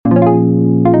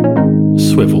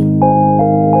Swivel.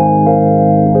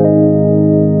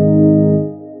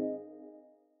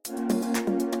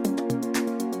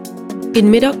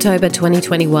 In mid-October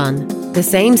 2021, the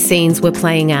same scenes were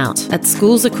playing out at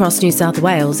schools across New South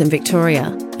Wales and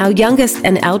Victoria. Our youngest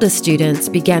and eldest students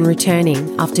began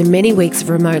returning after many weeks of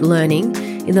remote learning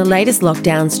in the latest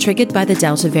lockdowns triggered by the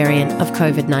Delta variant of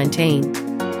COVID-19.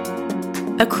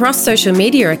 Across social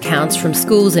media accounts from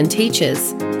schools and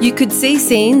teachers, you could see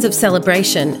scenes of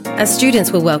celebration as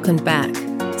students were welcomed back.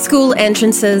 School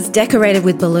entrances decorated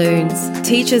with balloons,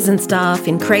 teachers and staff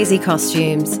in crazy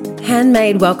costumes,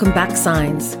 handmade welcome back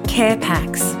signs, care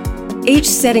packs, each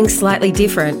setting slightly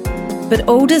different, but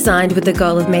all designed with the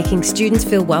goal of making students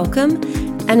feel welcome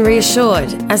and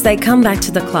reassured as they come back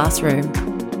to the classroom.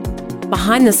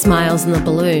 Behind the smiles and the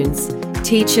balloons,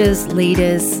 teachers,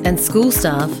 leaders, and school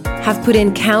staff have put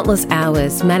in countless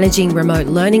hours managing remote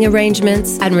learning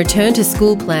arrangements and return to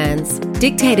school plans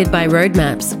dictated by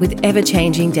roadmaps with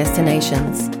ever-changing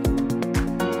destinations.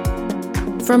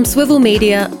 From Swivel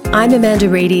Media, I'm Amanda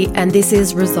Reedy, and this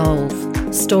is Resolve,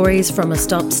 Stories from a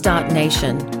Stop-Start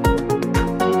Nation.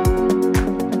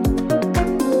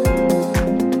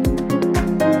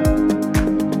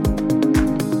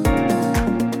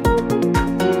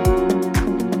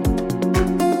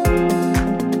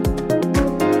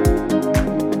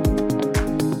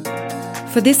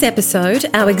 For this episode,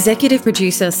 our executive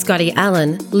producer, Scotty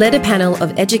Allen, led a panel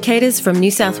of educators from New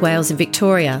South Wales and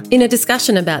Victoria in a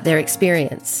discussion about their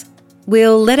experience.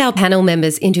 We'll let our panel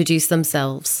members introduce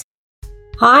themselves.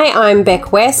 Hi, I'm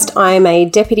Beck West. I'm a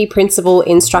Deputy Principal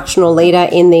Instructional Leader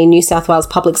in the New South Wales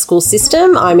Public School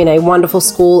System. I'm in a wonderful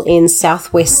school in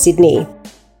southwest Sydney.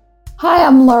 Hi,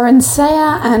 I'm Lauren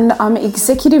Sayer and I'm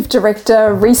Executive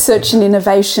Director, Research and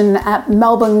Innovation at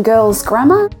Melbourne Girls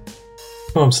Grammar.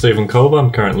 I'm Stephen Kolber. I'm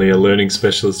currently a Learning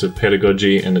Specialist of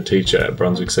Pedagogy and a teacher at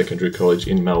Brunswick Secondary College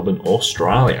in Melbourne,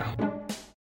 Australia.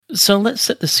 So let's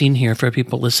set the scene here for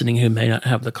people listening who may not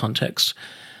have the context.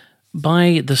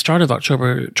 By the start of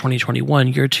October 2021,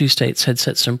 your two states had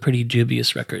set some pretty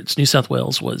dubious records. New South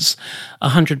Wales was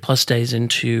 100 plus days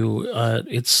into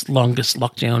its longest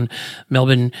lockdown.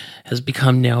 Melbourne has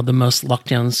become now the most locked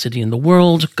down city in the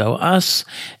world. Go us.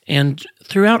 And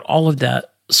throughout all of that,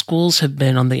 schools have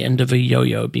been on the end of a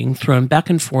yo-yo, being thrown back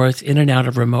and forth in and out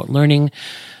of remote learning.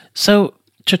 So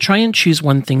to try and choose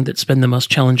one thing that's been the most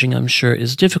challenging, I'm sure,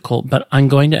 is difficult, but I'm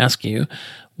going to ask you,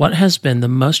 what has been the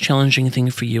most challenging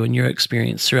thing for you in your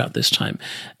experience throughout this time?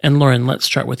 And Lauren, let's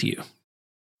start with you.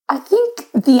 I think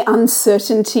the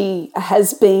uncertainty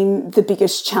has been the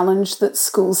biggest challenge that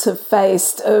schools have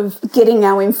faced, of getting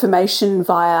our information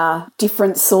via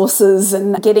different sources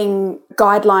and getting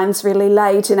guidelines really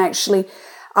late, and actually,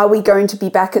 are we going to be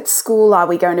back at school? Are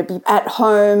we going to be at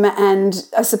home? And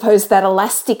I suppose that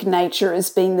elastic nature has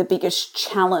been the biggest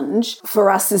challenge for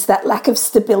us, is that lack of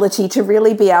stability to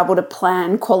really be able to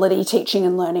plan quality teaching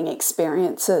and learning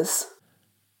experiences.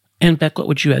 And Beck, what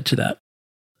would you add to that?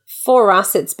 For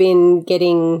us, it's been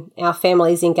getting our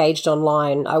families engaged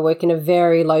online. I work in a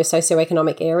very low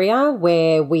socioeconomic area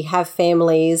where we have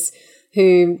families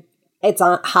who, it's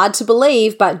hard to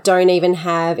believe, but don't even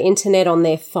have internet on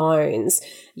their phones.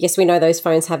 Yes, we know those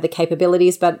phones have the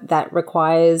capabilities, but that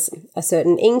requires a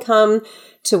certain income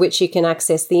to which you can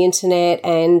access the internet,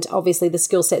 and obviously the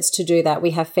skill sets to do that.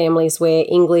 We have families where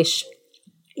English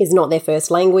is not their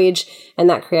first language, and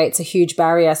that creates a huge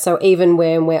barrier. So even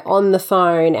when we're on the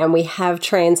phone and we have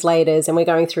translators and we're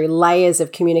going through layers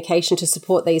of communication to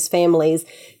support these families,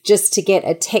 just to get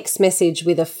a text message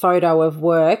with a photo of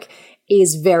work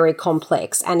is very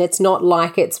complex. And it's not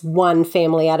like it's one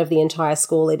family out of the entire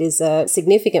school. It is a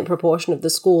significant proportion of the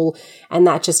school, and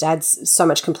that just adds so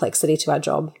much complexity to our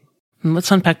job. Let's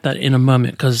unpack that in a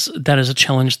moment, because that is a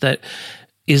challenge that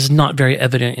is not very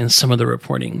evident in some of the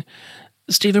reporting.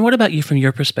 Stephen, what about you from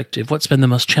your perspective? What's been the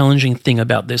most challenging thing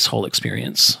about this whole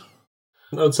experience?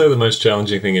 I would say the most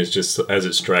challenging thing is just as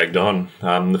it's dragged on.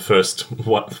 The first 4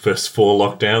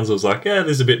 lockdowns, I was like, yeah,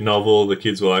 this is a bit novel. The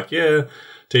kids were like, yeah,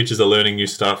 teachers are learning new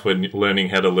stuff. We're learning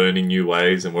how to learn in new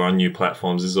ways, and we're on new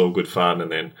platforms. This is all good fun.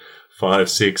 And then 5,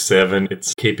 6, 7,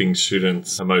 it's keeping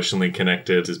students emotionally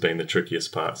connected has been the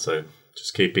trickiest part. So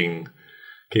just keeping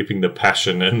the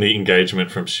passion and the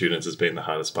engagement from students has been the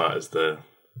hardest part as the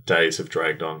days have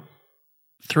dragged on.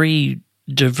 3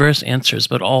 diverse answers,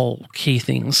 but all key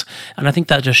things. And I think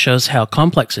that just shows how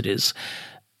complex it is.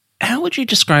 How would you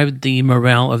describe the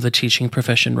morale of the teaching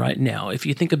profession right now? If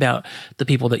you think about the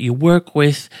people that you work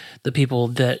with, the people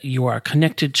that you are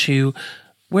connected to,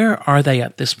 where are they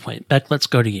at this point? Beck, let's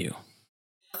go to you.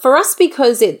 For us,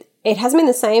 because It hasn't been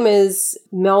the same as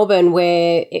Melbourne,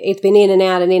 where it's been in and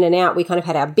out and in and out. We kind of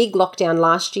had our big lockdown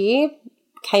last year,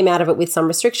 came out of it with some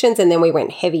restrictions, and then we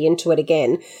went heavy into it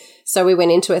again. So we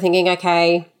went into it thinking,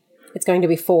 okay, it's going to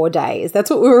be 4 days. That's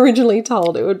what we were originally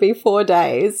told. It would be 4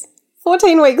 days.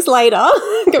 14 weeks later,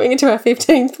 going into our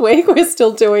 15th week, we're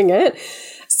still doing it.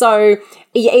 So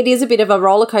it is a bit of a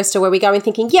roller coaster where we go in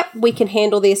thinking, yep, we can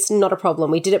handle this, not a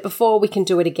problem. We did it before, we can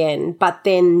do it again. But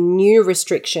then new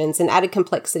restrictions and added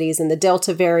complexities and the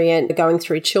Delta variant going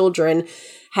through children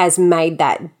has made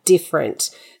that different.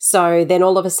 So then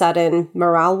all of a sudden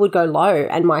morale would go low,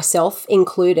 and myself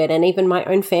included, and even my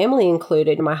own family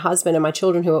included, my husband and my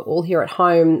children who are all here at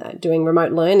home doing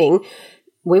remote learning.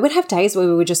 We would have days where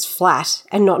we were just flat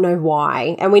and not know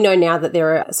why. And we know now that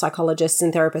there are psychologists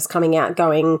and therapists coming out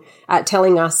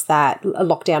telling us that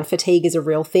lockdown fatigue is a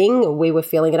real thing. We were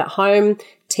feeling it at home.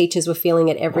 Teachers were feeling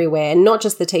it everywhere, and not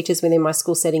just the teachers within my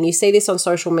school setting. You see this on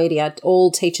social media,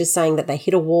 all teachers saying that they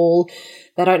hit a wall.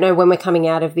 They don't know when we're coming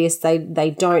out of this.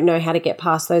 They don't know how to get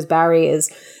past those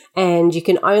barriers. And you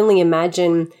can only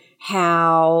imagine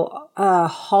how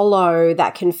hollow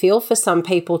that can feel for some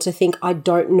people to think, I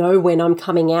don't know when I'm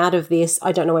coming out of this.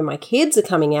 I don't know when my kids are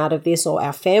coming out of this or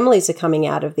our families are coming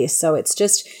out of this. So it's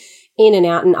just in and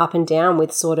out and up and down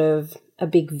with sort of a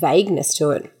big vagueness to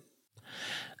it.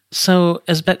 So,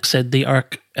 as Beck said, the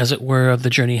arc, as it were, of the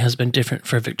journey has been different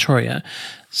for Victoria.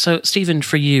 So, Stephen,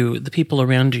 for you, the people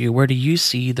around you, where do you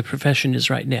see the profession is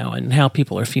right now and how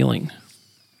people are feeling?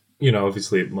 You know,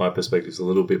 obviously my perspective is a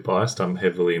little bit biased. I'm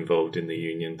heavily involved in the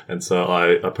union, and so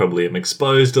I probably am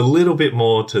exposed a little bit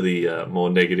more to the more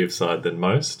negative side than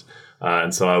most.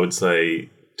 And so I would say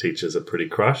teachers are pretty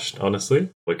crushed, honestly.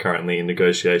 We're currently in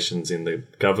negotiations in the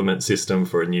government system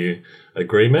for a new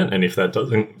agreement, and if that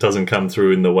doesn't come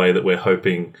through in the way that we're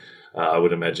hoping, I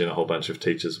would imagine a whole bunch of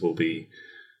teachers will be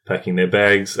packing their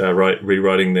bags,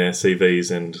 rewriting their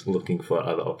CVs and looking for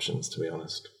other options, to be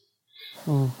honest.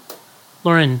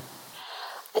 Lauren?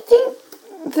 I think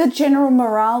the general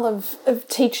morale of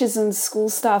teachers and school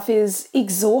staff is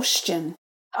exhaustion.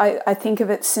 I think of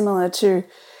it similar to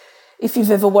if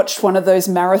you've ever watched one of those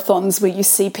marathons where you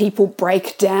see people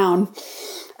break down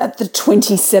at the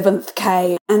 27th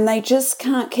K and they just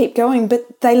can't keep going,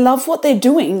 but they love what they're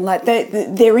doing. Like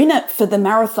they're in it for the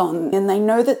marathon and they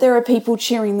know that there are people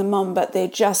cheering them on, but they're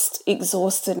just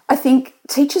exhausted. I think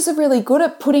teachers are really good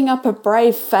at putting up a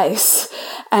brave face,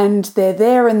 and they're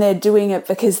there and they're doing it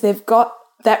because they've got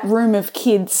that room of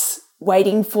kids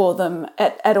waiting for them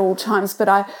at all times. But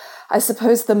I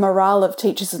suppose the morale of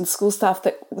teachers and school staff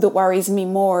that worries me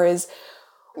more is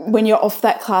when you're off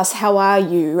that class, how are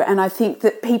you? And I think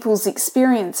that people's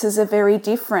experiences are very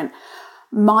different.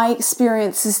 My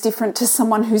experience is different to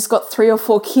someone who's got 3 or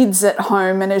 4 kids at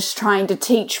home and is trying to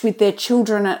teach with their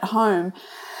children at home.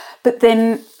 But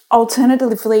then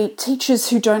alternatively, teachers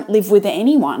who don't live with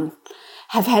anyone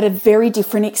have had a very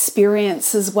different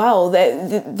experience as well.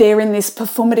 They're in this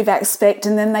performative aspect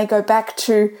and then they go back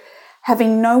to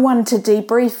having no one to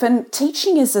debrief. And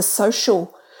teaching is a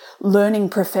social learning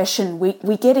profession.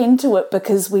 We get into it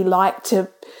because we like to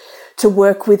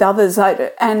work with others.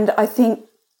 And I think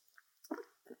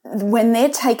when they're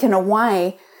taken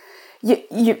away,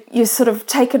 you're sort of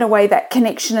taken away that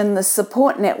connection and the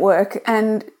support network.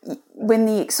 And when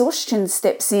the exhaustion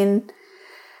steps in,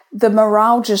 the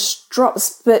morale just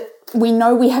drops, but we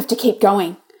know we have to keep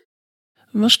going.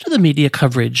 Most of the media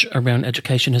coverage around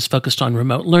education has focused on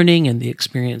remote learning and the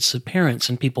experience of parents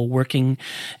and people working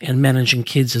and managing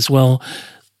kids as well.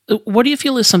 What do you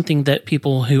feel is something that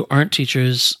people who aren't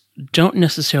teachers don't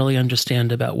necessarily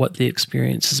understand about what the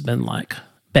experience has been like?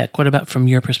 Beck, what about from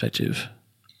your perspective?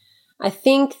 I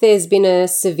think there's been a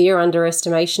severe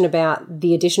underestimation about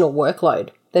the additional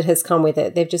workload that has come with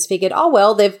it. They've just figured, oh,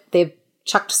 well, they've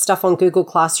chucked stuff on Google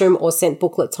Classroom or sent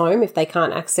booklets home if they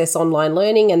can't access online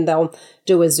learning, and they'll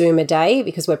do a Zoom a day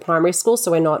because we're primary school, so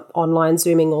we're not online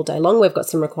Zooming all day long. We've got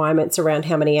some requirements around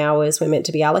how many hours we're meant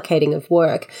to be allocating of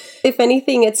work. If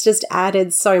anything, it's just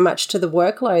added so much to the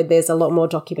workload. There's a lot more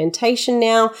documentation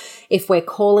now. If we're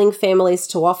calling families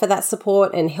to offer that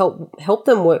support and help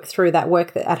them work through that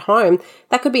work at home,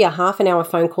 that could be a half an hour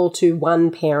phone call to one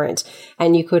parent,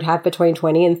 and you could have between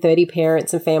 20 and 30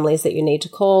 parents and families that you need to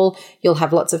call. You'll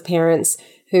have lots of parents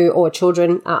or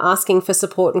children are asking for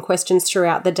support and questions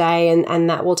throughout the day, and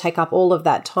that will take up all of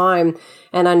that time.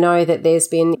 And I know that there's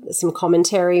been some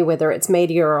commentary, whether it's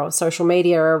media or social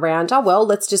media, around, oh, well,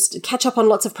 let's just catch up on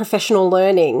lots of professional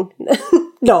learning.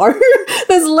 No,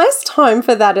 there's less time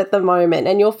for that at the moment.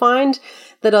 And you'll find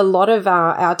that a lot of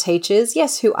our teachers,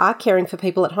 yes, who are caring for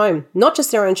people at home, not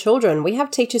just their own children. We have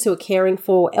teachers who are caring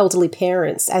for elderly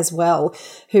parents as well,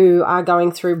 who are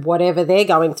going through whatever they're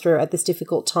going through at this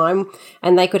difficult time.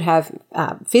 And they could have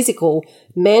physical,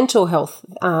 mental health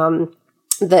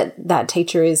that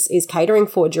teacher is catering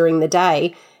for during the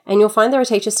day. And you'll find there are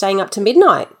teachers staying up to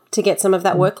midnight to get some of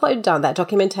that workload done, that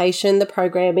documentation, the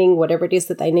programming, whatever it is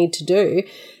that they need to do.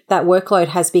 That workload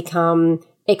has become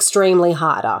extremely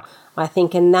harder, I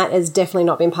think, and that has definitely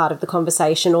not been part of the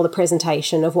conversation or the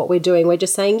presentation of what we're doing. We're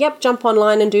just saying, yep, jump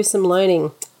online and do some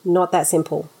learning. Not that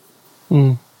simple.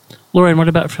 Lauren, what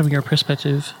about from your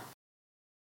perspective?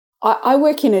 I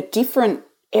work in a different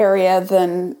area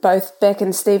than both Beck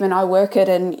and Stephen. I work at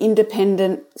an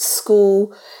independent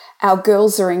school. Our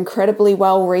girls are incredibly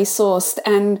well resourced,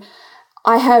 and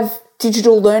I have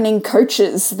digital learning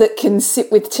coaches that can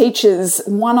sit with teachers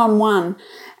one-on-one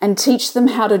and teach them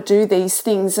how to do these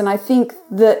things. And I think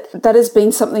that has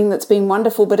been something that's been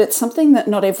wonderful, but it's something that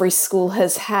not every school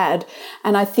has had.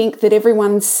 And I think that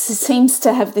everyone seems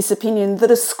to have this opinion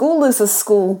that a school is a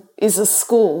school is a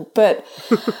school. But,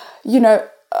 you know,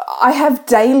 I have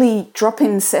daily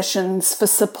drop-in sessions for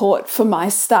support for my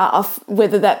staff,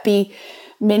 whether that be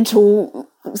mental,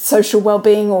 social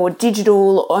well-being or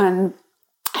digital, and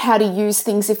how to use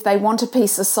things. If they want a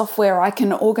piece of software, I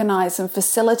can organise and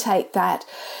facilitate that.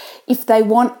 If they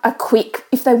want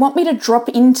me to drop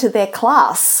into their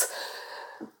class,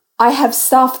 I have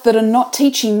staff that are not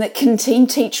teaching that can team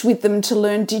teach with them to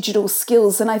learn digital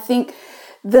skills. And I think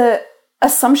the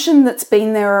assumption that's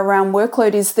been there around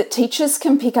workload is that teachers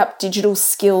can pick up digital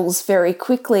skills very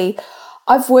quickly.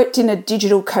 I've worked in a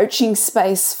digital coaching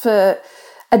space for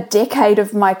a decade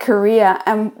of my career,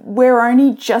 and we're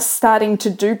only just starting to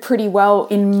do pretty well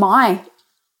in my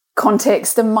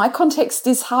context, and my context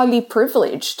is highly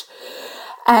privileged.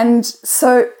 And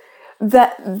so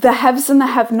that the haves and the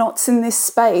have-nots in this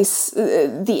space,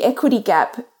 the equity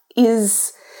gap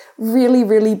is really,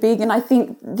 really big. And I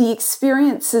think the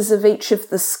experiences of each of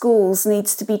the schools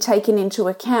needs to be taken into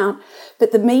account.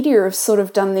 But the media have sort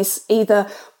of done this either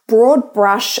broad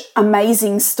brush,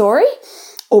 amazing story,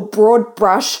 or broad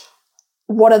brush,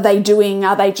 what are they doing?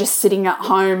 Are they just sitting at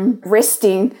home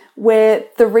resting? Where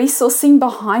the resourcing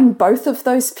behind both of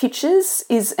those pictures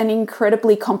is an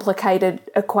incredibly complicated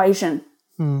equation.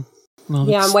 Well,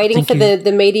 I'm waiting for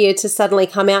the media to suddenly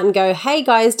come out and go, hey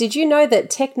guys, did you know that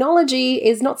technology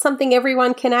is not something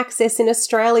everyone can access in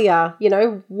Australia? You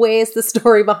know, where's the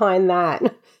story behind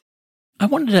that? I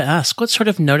wanted to ask, what sort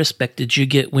of notice, Beck, did you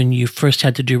get when you first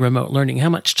had to do remote learning? How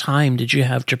much time did you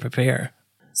have to prepare?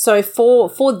 So for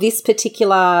this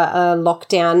particular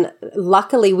lockdown,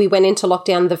 luckily we went into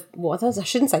lockdown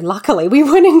we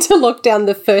went into lockdown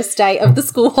the first day of the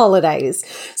school holidays.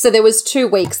 So there was 2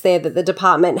 weeks there that the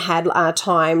department had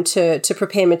time to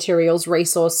prepare materials,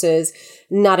 resources,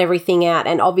 nut everything out.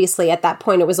 And obviously at that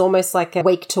point it was almost like a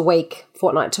week to week,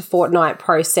 fortnight to fortnight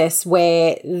process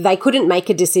where they couldn't make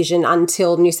a decision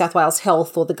until New South Wales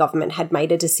Health or the government had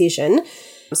made a decision.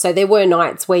 So there were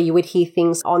nights where you would hear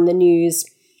things on the news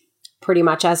pretty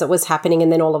much as it was happening,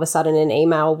 and then all of a sudden an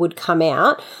email would come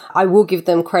out. I will give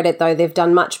them credit though, they've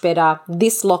done much better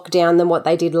this lockdown than what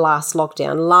they did last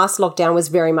lockdown. Last lockdown was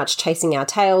very much chasing our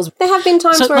tails. There have been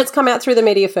times where it's come out through the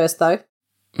media first though.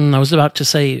 I was about to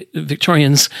say,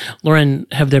 Victorians, Lauren,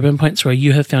 have there been points where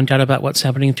you have found out about what's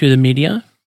happening through the media?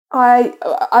 I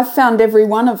found every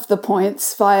one of the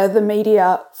points via the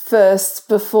media first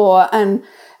before, and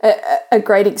a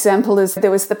great example is there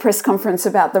was the press conference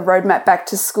about the roadmap back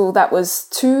to school. That was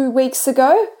 2 weeks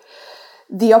ago.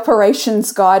 The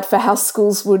operations guide for how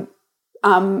schools would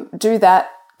do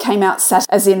that came out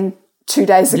as in 2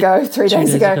 days ago, 3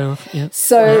 days ago. Yeah.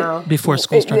 So before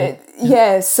school started.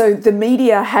 So the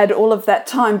media had all of that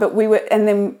time, but and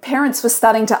then parents were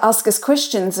starting to ask us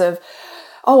questions of,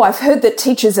 oh, I've heard that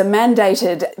teachers are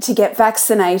mandated to get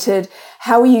vaccinated.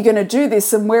 How are you going to do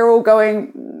this? And we're all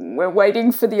going, we're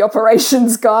waiting for the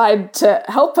operations guide to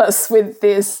help us with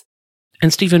this.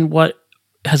 And Stephen, what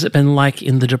has it been like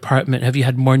in the department? Have you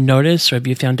had more notice, or have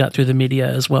you found out through the media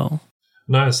as well?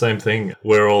 No, same thing.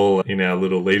 We're all in our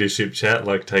little leadership chat,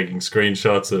 like taking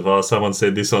screenshots of, someone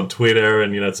said this on Twitter,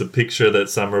 and, it's a picture that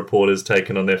some reporter's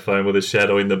taken on their phone with a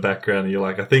shadow in the background, and you're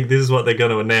like, I think this is what they're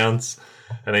going to announce.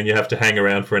 And then you have to hang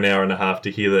around for an hour and a half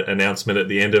to hear the announcement at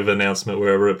the end of an announcement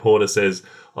where a reporter says,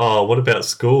 oh, what about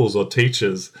schools or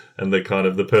teachers? And the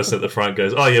person at the front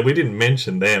goes, oh, yeah, we didn't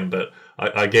mention them, but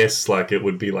I guess it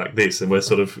would be like this. And we're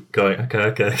sort of going,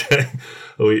 okay.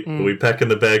 Are we packing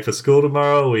the bag for school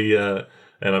tomorrow?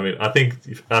 And I mean, I think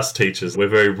us teachers, we're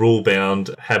very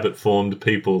rule-bound, habit-formed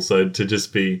people. So to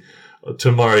just be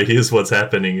tomorrow, here's what's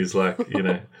happening is like, you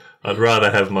know, I'd rather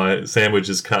have my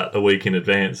sandwiches cut a week in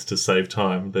advance to save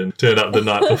time than turn up the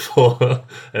night before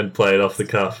and play it off the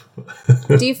cuff.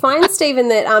 Do you find, Stephen,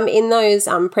 that in those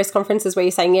press conferences where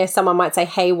you're saying, yes, someone might say,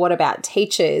 hey, what about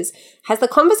teachers? Has the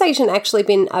conversation actually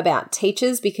been about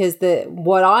teachers? Because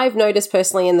what I've noticed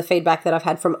personally in the feedback that I've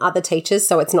had from other teachers,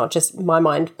 so it's not just my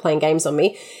mind playing games on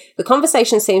me, the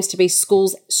conversation seems to be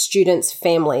schools, students,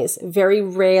 families. Very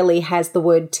rarely has the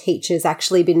word teachers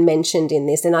actually been mentioned in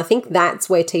this. And I think that's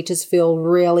where teachers feel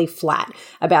really flat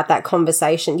about that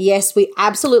conversation. Yes,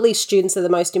 students are the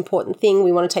most important thing.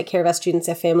 We want to take care of our students,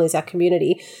 our families, our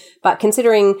community. But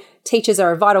considering teachers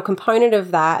are a vital component of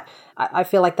that, I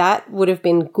feel like that would have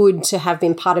been good to have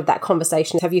been part of that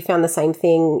conversation. Have you found the same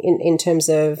thing in terms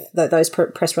of those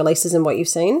press releases and what you've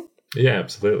seen? Yeah,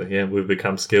 absolutely. Yeah, we've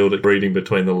become skilled at reading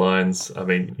between the lines. I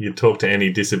mean, you talk to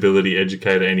any disability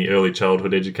educator, any early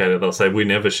childhood educator, they'll say, we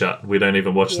never shut. We don't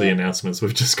even watch the announcements.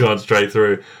 We've just gone straight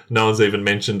through. No one's even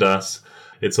mentioned us.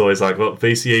 It's always like, well,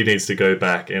 VCE needs to go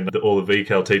back. And all the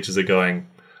VCAL teachers are going,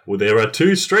 well, there are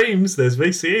two streams. There's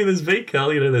VCE, there's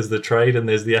VCAL. You know, there's the trade and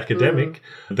there's the academic.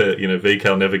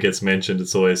 VCAL never gets mentioned.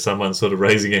 It's always someone sort of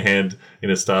raising a hand in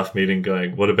a staff meeting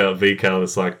going, what about VCAL?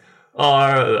 It's like,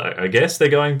 oh, I guess they're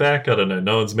going back. I don't know.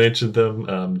 No one's mentioned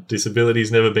them.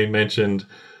 Disability's never been mentioned,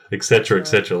 etc.,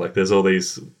 etc. Like there's all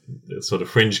these sort of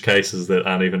fringe cases that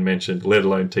aren't even mentioned, let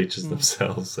alone teachers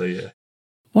themselves. So, yeah.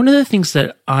 One of the things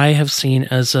that I have seen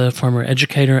as a former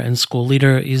educator and school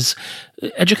leader is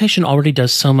education already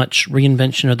does so much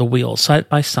reinvention of the wheel, site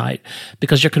by site,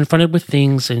 because you're confronted with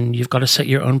things and you've got to set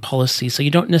your own policy. So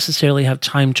you don't necessarily have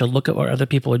time to look at what other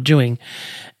people are doing.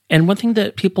 And one thing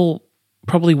that people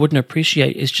probably wouldn't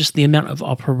appreciate is just the amount of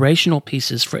operational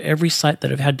pieces for every site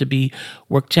that have had to be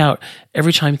worked out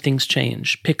every time things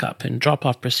change, pickup and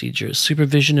drop-off procedures,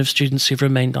 supervision of students who've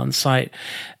remained on site.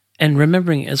 And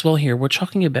remembering as well here, we're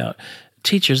talking about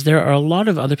teachers. There are a lot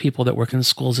of other people that work in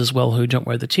schools as well who don't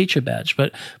wear the teacher badge,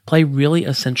 but play really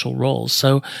essential roles.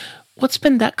 So what's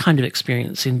been that kind of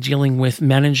experience in dealing with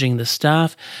managing the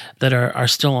staff that are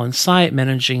still on site,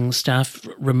 managing staff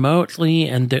remotely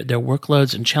and their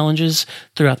workloads and challenges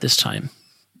throughout this time?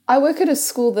 I work at a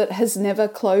school that has never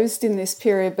closed in this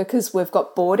period because we've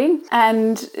got boarding,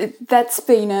 and that's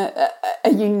been a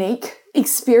unique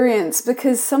experience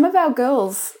because some of our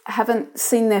girls haven't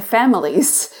seen their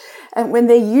families and when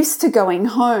they're used to going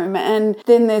home, and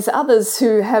then there's others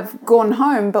who have gone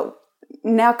home but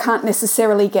now can't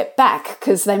necessarily get back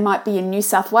because they might be in New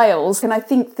South Wales. And I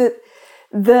think that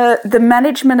the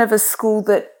management of a school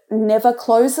that never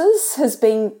closes has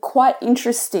been quite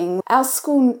interesting. Our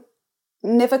school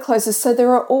never closes, so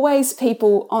there are always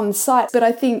people on site. But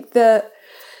I think the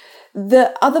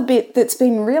other bit that's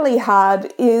been really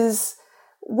hard is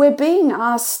we're being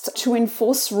asked to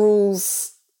enforce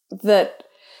rules that,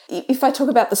 if I talk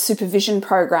about the supervision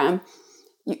program,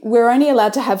 we're only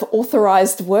allowed to have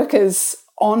authorised workers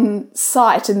on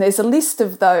site, and there's a list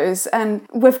of those. And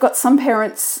we've got some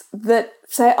parents that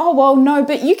say, oh, well, no,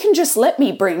 but you can just let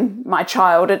me bring my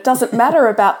child. It doesn't matter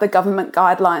about the government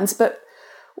guidelines, but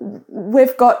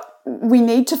we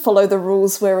need to follow the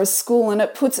rules. We're a school, and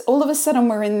it puts, all of a sudden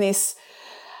we're in this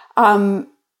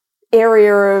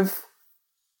area of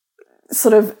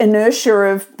sort of inertia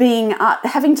of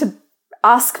having to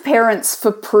ask parents for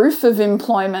proof of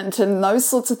employment and those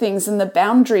sorts of things, and the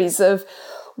boundaries of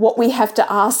what we have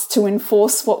to ask to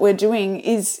enforce what we're doing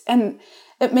and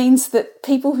it means that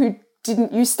people who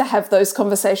didn't used to have those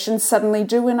conversations suddenly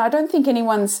do. And I don't think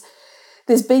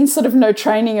there's been sort of no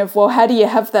training of, well, how do you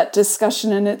have that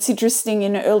discussion? And it's interesting,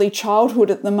 in early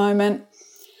childhood at the moment,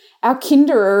 our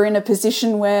kinder are in a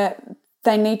position where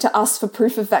they need to ask for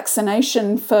proof of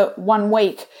vaccination for 1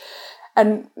 week.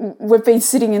 And we've been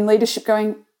sitting in leadership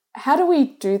going, how do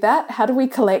we do that? How do we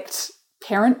collect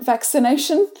parent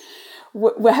vaccination?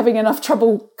 We're having enough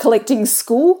trouble collecting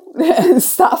school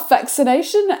staff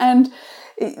vaccination. And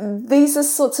these are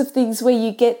sorts of things where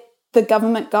you get the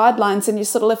government guidelines and you're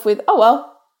sort of left with, oh,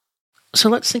 well. So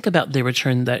let's think about the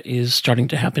return that is starting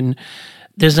to happen.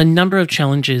 There's a number of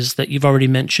challenges that you've already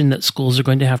mentioned that schools are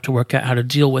going to have to work out how to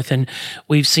deal with. And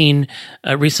we've seen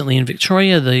recently in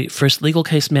Victoria the first legal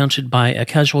case mounted by a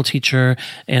casual teacher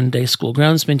and a school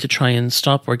groundsman to try and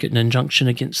stop or get an injunction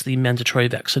against the mandatory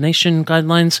vaccination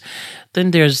guidelines.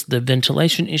 Then there's the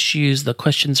ventilation issues, the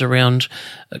questions around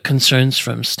concerns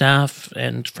from staff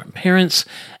and from parents.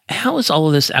 How is all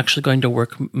of this actually going to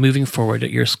work moving forward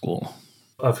at your school?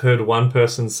 I've heard one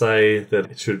person say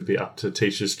that it should be up to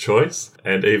teachers' choice.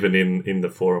 And even in the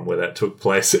forum where that took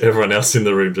place, everyone else in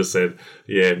the room just said,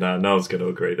 Yeah, no one's going to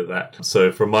agree to that.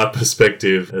 So from my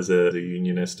perspective as a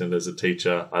unionist and as a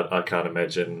teacher, I can't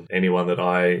imagine anyone that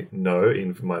I know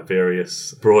in my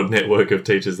various broad network of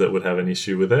teachers that would have an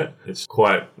issue with it. It's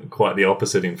quite the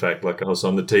opposite, in fact. Like I was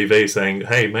on the TV saying,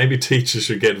 hey, maybe teachers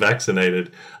should get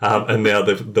vaccinated. And now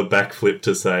the backflip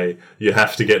to say you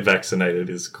have to get vaccinated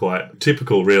is quite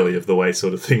typical, really, of the way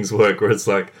sort of things work, where it's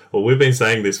like, well, we've been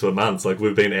saying this for months. Like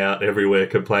we've been out everywhere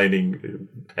complaining.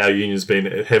 Our union's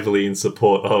been heavily in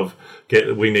support of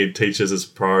we need teachers as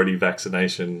priority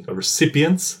vaccination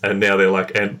recipients. And now they're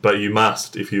like, but you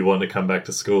must if you want to come back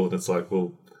to school. And it's like,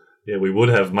 well, yeah, we would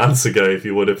have months ago if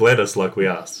you would have let us like we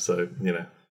asked. So,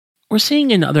 We're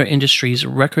seeing in other industries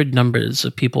record numbers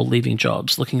of people leaving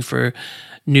jobs, looking for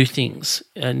new things.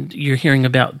 And you're hearing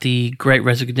about the Great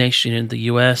Resignation in the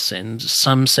US, and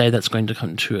some say that's going to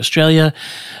come to Australia.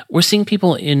 We're seeing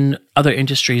people in other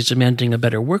industries demanding a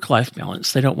better work-life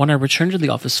balance. They don't want to return to the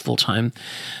office full-time.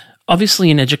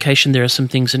 Obviously, in education, there are some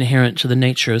things inherent to the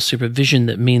nature of supervision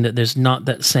that mean that there's not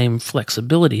that same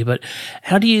flexibility. But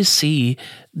how do you see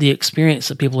the experience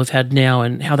that people have had now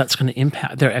and how that's going to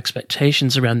impact their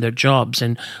expectations around their jobs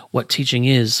and what teaching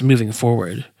is moving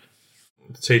forward?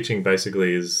 Teaching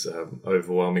basically is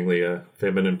overwhelmingly a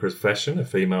feminine profession, a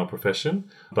female profession.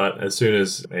 But as soon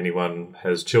as anyone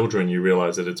has children, you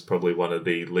realize that it's probably one of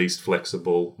the least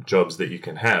flexible jobs that you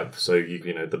can have. So,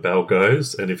 the bell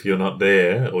goes, and if you're not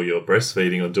there or you're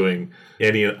breastfeeding or doing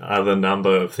any other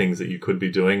number of things that you could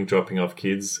be doing, dropping off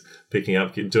kids, picking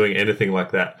up kids, doing anything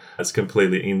like that, it's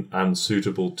completely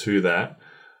unsuitable to that.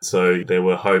 So there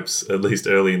were hopes, at least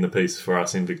early in the piece for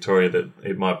us in Victoria, that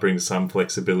it might bring some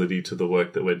flexibility to the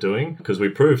work that we're doing, because we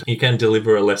proved you can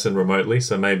deliver a lesson remotely.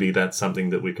 So maybe that's something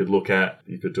that we could look at.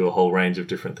 You could do a whole range of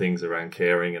different things around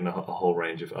caring and a whole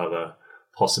range of other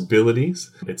possibilities.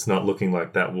 It's not looking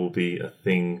like that will be a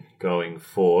thing going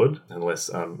forward, unless,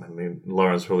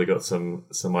 Lauren's probably got some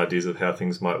ideas of how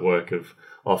things might work of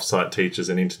off-site teachers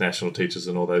and international teachers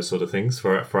and all those sort of things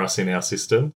for us in our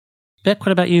system. Beck,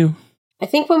 what about you? I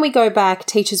think when we go back,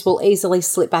 teachers will easily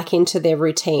slip back into their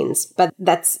routines, but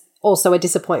that's also a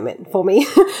disappointment for me.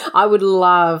 I would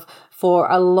love for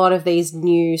a lot of these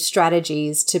new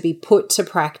strategies to be put to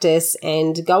practice,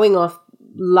 and going off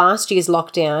last year's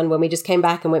lockdown when we just came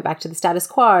back and went back to the status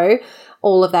quo,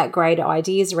 all of that great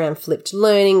ideas around flipped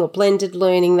learning or blended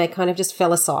learning, they kind of just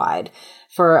fell aside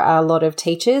for a lot of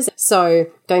teachers. So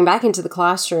going back into the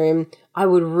classroom, I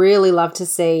would really love to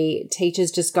see teachers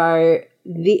just go,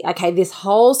 this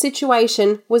whole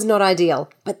situation was not ideal,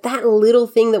 but that little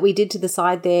thing that we did to the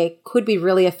side there could be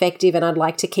really effective, and I'd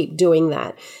like to keep doing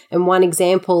that. And one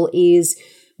example is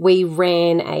we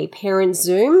ran a parent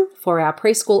Zoom for our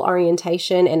preschool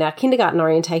orientation and our kindergarten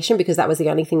orientation, because that was the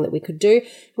only thing that we could do.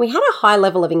 We had a high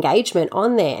level of engagement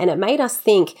on there, and it made us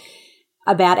think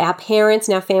about our parents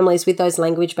and our families with those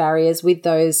language barriers, with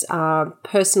those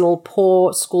personal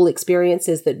poor school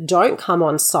experiences that don't come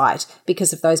on site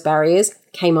because of those barriers,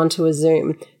 came onto a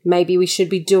Zoom. Maybe we should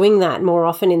be doing that more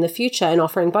often in the future and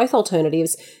offering both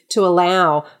alternatives to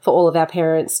allow for all of our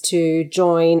parents to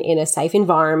join in a safe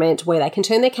environment where they can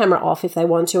turn their camera off if they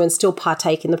want to and still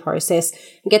partake in the process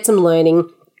and get some learning.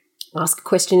 Ask a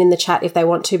question in the chat if they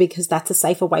want to, because that's a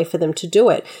safer way for them to do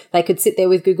it. They could sit there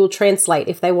with Google Translate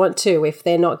if they want to, if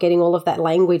they're not getting all of that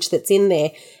language that's in there.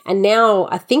 And now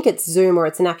I think it's Zoom, or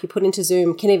it's an app you put into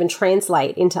Zoom, can even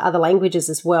translate into other languages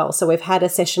as well. So we've had a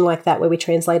session like that where we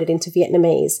translated into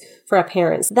Vietnamese for our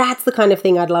parents. That's the kind of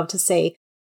thing I'd love to see.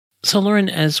 So Lauren,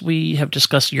 as we have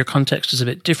discussed, your context is a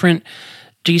bit different.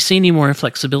 Do you see any more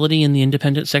flexibility in the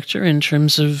independent sector in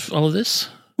terms of all of this?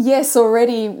 Yes,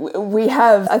 already we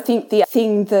have. I think the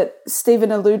thing that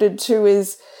Stephen alluded to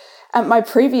is at my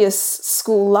previous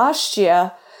school last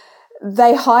year,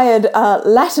 they hired a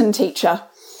Latin teacher,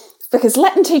 because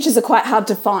Latin teachers are quite hard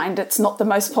to find. It's not the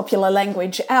most popular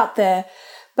language out there.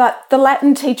 But the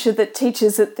Latin teacher that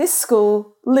teaches at this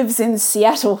school lives in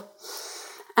Seattle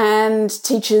and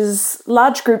teaches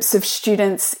large groups of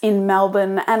students in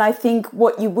Melbourne. And I think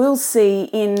what you will see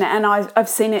and I've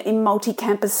seen it in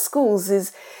multi-campus schools,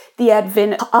 is the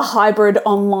advent of a hybrid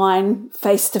online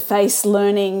face-to-face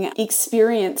learning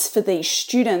experience for these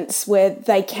students, where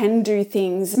they can do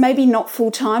things, maybe not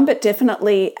full-time, but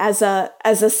definitely as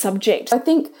a subject. I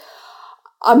think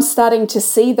I'm starting to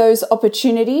see those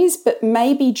opportunities, but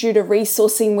maybe due to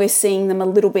resourcing, we're seeing them a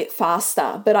little bit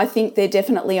faster. But I think they're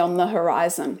definitely on the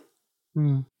horizon.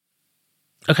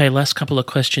 Okay, last couple of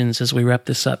questions as we wrap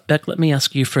this up. Beck, let me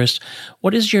ask you first.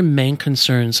 What is your main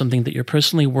concern, something that you're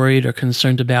personally worried or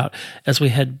concerned about as we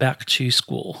head back to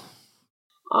school?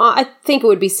 I think it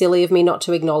would be silly of me not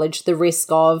to acknowledge the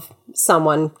risk of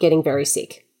someone getting very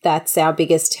sick. That's our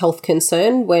biggest health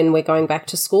concern when we're going back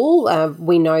to school.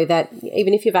 We know that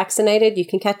even if you're vaccinated, you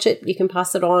can catch it, you can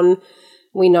pass it on.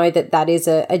 We know that that is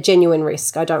a genuine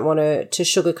risk. I don't want to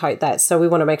sugarcoat that. So we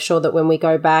want to make sure that when we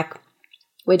go back,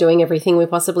 we're doing everything we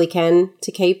possibly can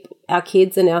to keep our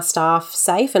kids and our staff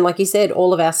safe. And like you said,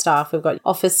 all of our staff, we've got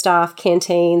office staff,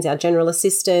 canteens, our general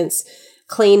assistants,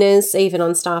 cleaners, even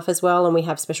on staff as well. And we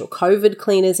have special COVID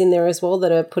cleaners in there as well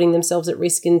that are putting themselves at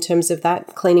risk in terms of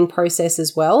that cleaning process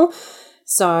as well.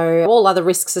 So all other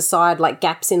risks aside, like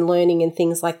gaps in learning and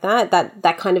things like that,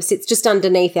 that kind of sits just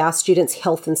underneath our students'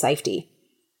 health and safety.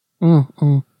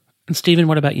 And Stephen,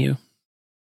 what about you?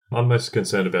 I'm most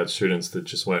concerned about students that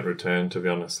just won't return, to be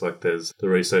honest. Like the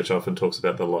research often talks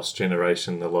about the lost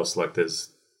generation,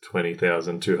 there's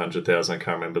 20,000, 200,000, I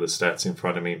can't remember the stats in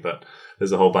front of me, but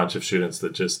there's a whole bunch of students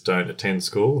that just don't attend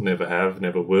school, never have,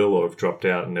 never will, or have dropped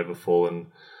out and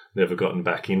never gotten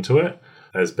back into it.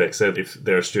 As Beck said, if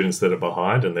there are students that are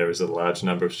behind, and there is a large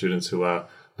number of students who are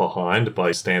behind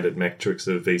by standard metrics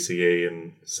of VCE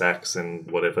and SACS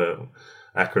and whatever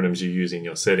acronyms you use in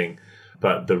your setting.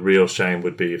 But the real shame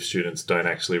would be if students don't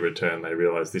actually return. They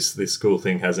realise this school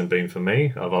thing hasn't been for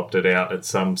me. I've opted out at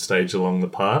some stage along the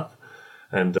path.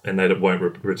 And that it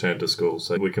won't return to school.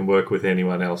 So we can work with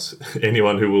anyone else,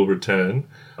 anyone who will return,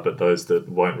 but those that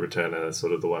won't return are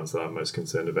sort of the ones that I'm most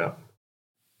concerned about.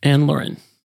 And Lauren?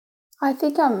 I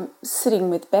think I'm sitting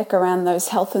with Beck around those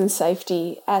health and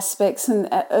safety aspects and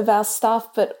of our staff,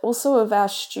 but also of our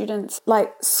students.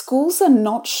 Like, schools are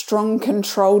not strong,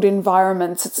 controlled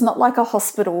environments. It's not like a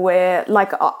hospital where,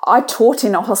 like, I taught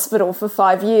in a hospital for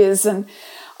 5 years and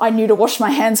I knew to wash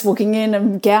my hands walking in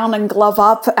and gown and glove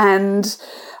up, and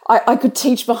I could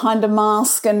teach behind a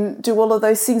mask and do all of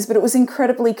those things, but it was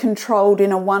incredibly controlled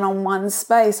in a one-on-one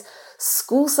space.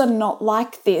 Schools are not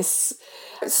like this.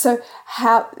 So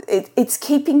it's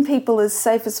keeping people as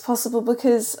safe as possible,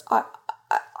 because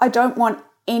I don't want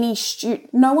any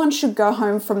no one should go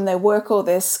home from their work or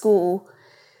their school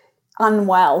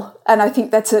unwell. And I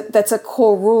think that's a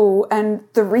core rule. And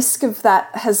the risk of that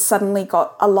has suddenly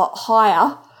got a lot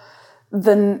higher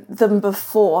than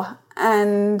before.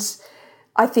 And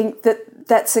I think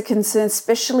that's a concern,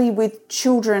 especially with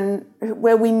children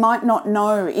where we might not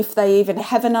know if they even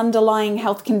have an underlying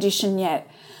health condition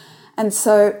yet. And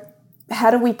so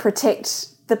how do we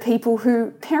protect the people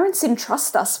who parents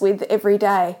entrust us with every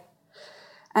day,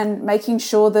 and making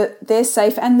sure that they're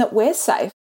safe and that we're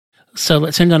safe? So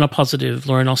let's end on a positive.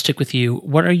 Lauren, I'll stick with you.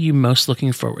 What are you most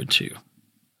looking forward to?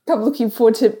 I'm looking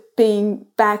forward to being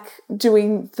back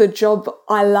doing the job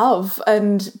I love,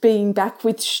 and being back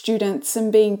with students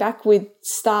and being back with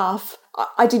staff.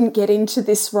 I didn't get into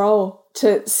this role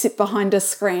to sit behind a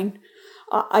screen.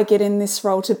 I get in this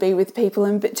role to be with people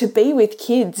and to be with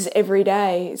kids every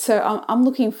day. So I'm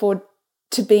looking forward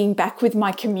to being back with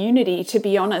my community, to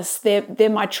be honest. They're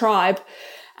my tribe,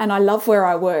 and I love where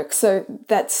I work. So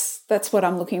that's what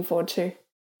I'm looking forward to.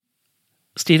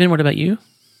 Stephen, what about you?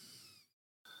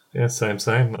 Yeah, same.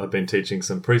 I've been teaching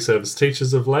some pre-service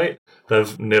teachers of late.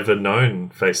 They've never known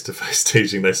face-to-face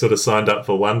teaching. They sort of signed up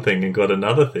for one thing and got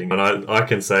another thing. And I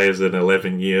can say, as an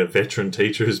 11-year veteran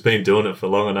teacher who's been doing it for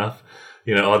long enough,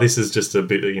 this is just a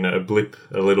bit, a blip,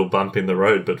 a little bump in the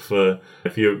road. But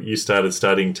if you started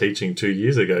studying teaching 2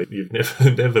 years ago, you've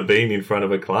never been in front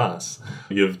of a class.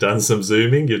 You've done some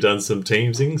Zooming, you've done some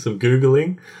Teamsing, some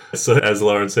Googling. So as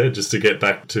Lauren said, just to get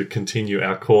back to continue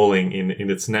our calling in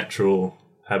its natural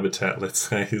habitat, let's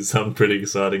say, is pretty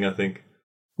exciting, I think.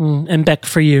 And Beck,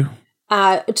 for you?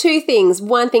 Two things.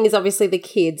 One thing is obviously the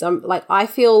kids. I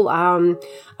feel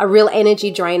a real energy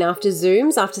drain after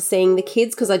Zooms, after seeing the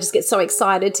kids, because I just get so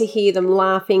excited to hear them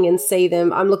laughing and see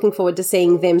them. I'm looking forward to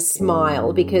seeing them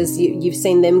smile, because you've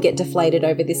seen them get deflated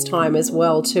over this time as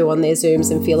well too on their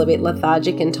Zooms and feel a bit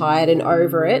lethargic and tired and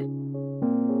over it.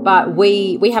 But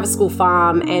we have a school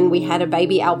farm, and we had a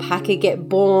baby alpaca get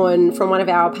born from one of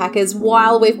our alpacas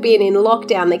while we've been in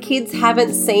lockdown. The kids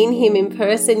haven't seen him in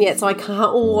person yet, so I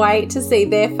can't wait to see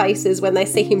their faces when they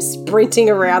see him sprinting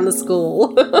around the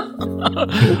school.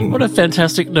 What a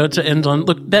fantastic note to end on.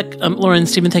 Look, Beck, Lauren,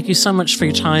 Stephen, thank you so much for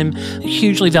your time. A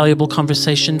hugely valuable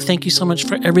conversation. Thank you so much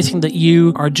for everything that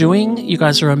you are doing. You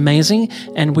guys are amazing,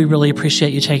 and we really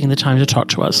appreciate you taking the time to talk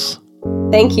to us.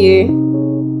 Thank you.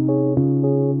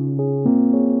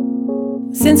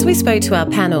 Since we spoke to our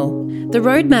panel, the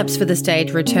roadmaps for the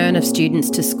staged return of students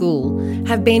to school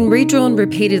have been redrawn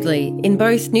repeatedly in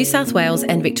both New South Wales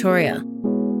and Victoria.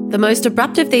 The most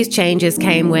abrupt of these changes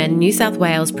came when New South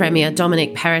Wales Premier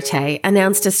Dominic Perrottet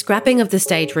announced a scrapping of the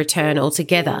staged return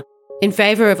altogether, in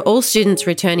favour of all students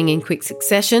returning in quick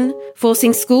succession,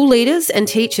 forcing school leaders and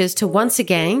teachers to once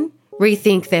again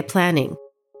rethink their planning.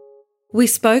 We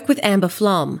spoke with Amber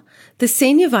Flom, the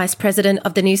Senior Vice President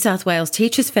of the New South Wales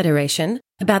Teachers Federation,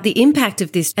 about the impact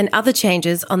of this and other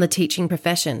changes on the teaching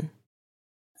profession.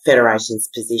 Federation's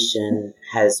position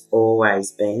has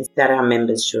always been that our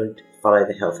members should follow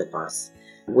the health advice.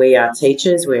 We are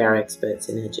teachers, we are experts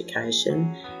in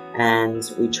education, and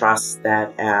we trust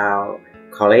that our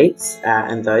colleagues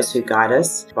and those who guide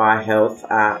us via health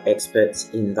are experts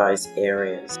in those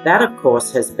areas. That, of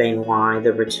course, has been why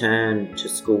the return to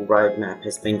school roadmap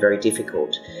has been very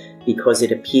difficult, because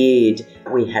it appeared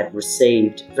we had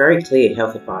received very clear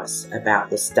health advice about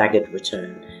the staggered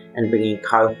return and bringing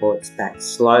cohorts back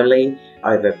slowly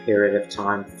over a period of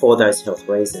time for those health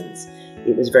reasons.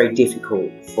 It was very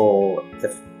difficult for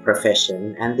the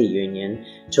profession and the union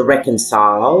to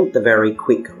reconcile the very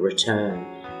quick return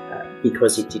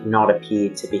because it did not appear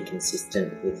to be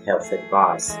consistent with health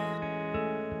advice.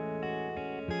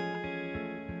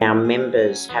 Our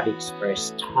members have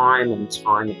expressed time and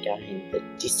time again the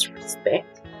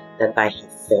disrespect that they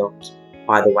have felt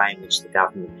by the way in which the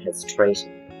government has treated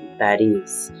them. That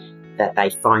is, that they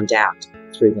find out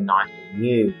through the nightly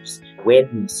news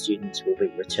when students will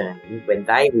be returning, when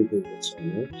they will be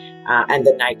returning, and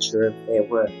the nature of their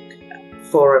work.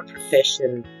 For a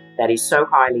profession that is so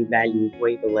highly valued,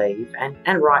 we believe,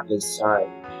 and rightly so,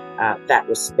 that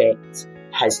respect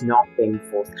has not been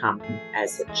forthcoming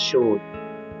as it should.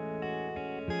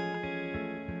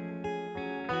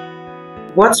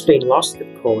 What's been lost,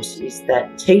 of course, is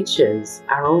that teachers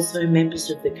are also members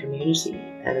of the community,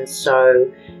 and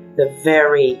so the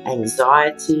very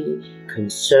anxiety,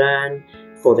 concern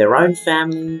for their own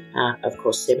family, of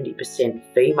course 70%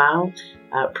 female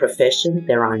profession,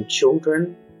 their own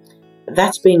children,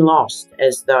 that's been lost,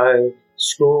 as though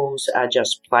schools are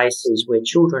just places where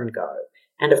children go.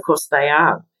 And of course they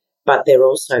are, but they're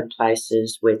also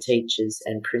places where teachers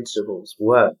and principals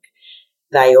work.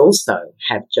 They also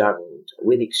have juggled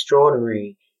with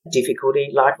extraordinary difficulty,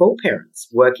 like all parents,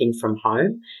 working from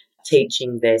home,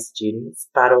 teaching their students,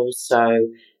 but also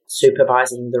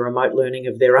supervising the remote learning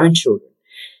of their own children.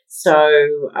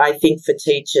 So I think for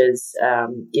teachers,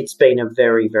 it's been a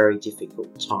very, very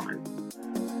difficult time.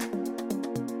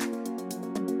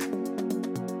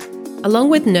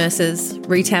 Along with nurses,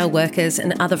 retail workers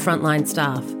and other frontline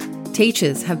staff,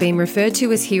 teachers have been referred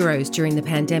to as heroes during the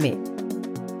pandemic.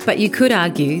 But you could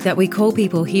argue that we call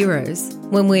people heroes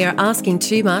when we are asking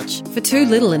too much for too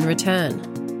little in return.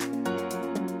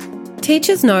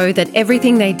 Teachers know that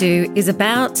everything they do is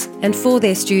about and for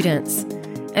their students,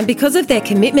 and because of their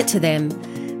commitment to them,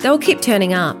 they'll keep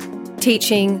turning up,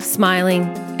 teaching, smiling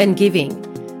and giving.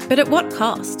 But at what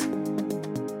cost?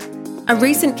 A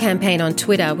recent campaign on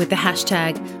Twitter with the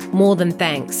hashtag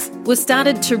 #MoreThanThanks was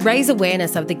started to raise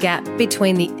awareness of the gap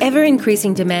between the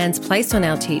ever-increasing demands placed on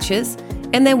our teachers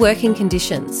and their working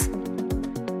conditions.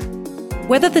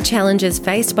 Whether the challenges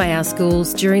faced by our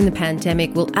schools during the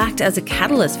pandemic will act as a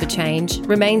catalyst for change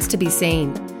remains to be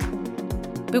seen.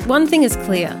 But one thing is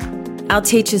clear, our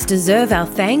teachers deserve our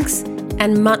thanks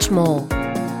and much more.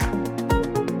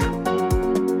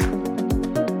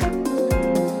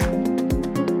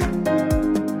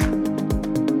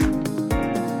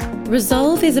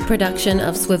 Resolve is a production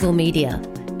of Swivel Media.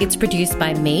 It's produced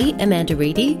by me, Amanda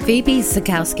Reedy, Phoebe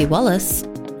Sikowski-Wallace,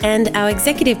 and our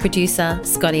executive producer,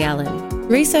 Scotty Allen.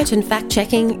 Research and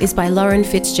fact-checking is by Lauren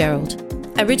Fitzgerald.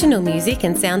 Original music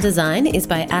and sound design is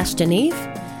by Ash Deneve,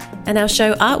 and our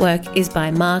show artwork is by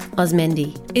Mark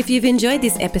Osmendi. If you've enjoyed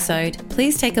this episode,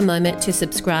 please take a moment to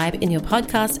subscribe in your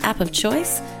podcast app of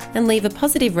choice and leave a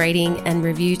positive rating and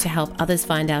review to help others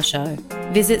find our show.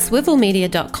 Visit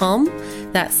swivelmedia.com,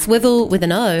 that's swivel with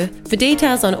an O, for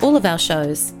details on all of our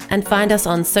shows, and find us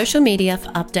on social media for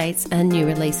updates and new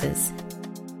releases.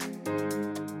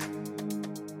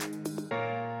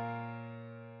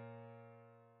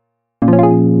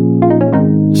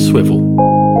 Swivel.